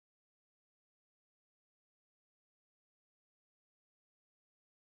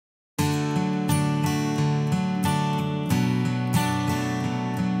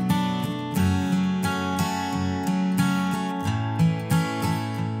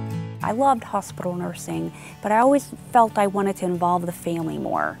I loved hospital nursing, but I always felt I wanted to involve the family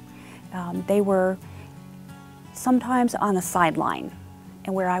more. They were sometimes on the sideline,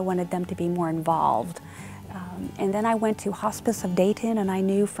 and where I wanted them to be more involved. And then I went to Hospice of Dayton, and I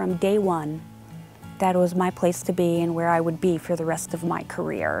knew from day one that it was my place to be and where I would be for the rest of my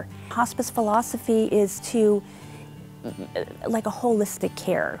career. Hospice philosophy is like a holistic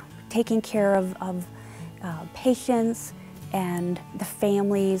care, taking care of patients and the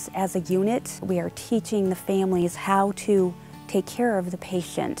families as a unit. We are teaching the families how to take care of the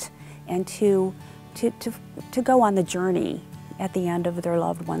patient and to go on the journey at the end of their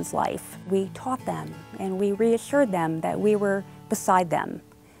loved one's life. We taught them and we reassured them that we were beside them,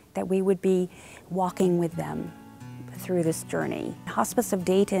 that we would be walking with them through this journey. Hospice of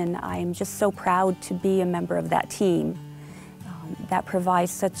Dayton, I am just so proud to be a member of that team that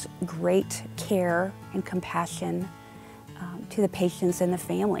provides such great care and compassion to the patients and the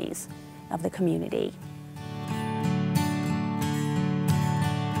families of the community.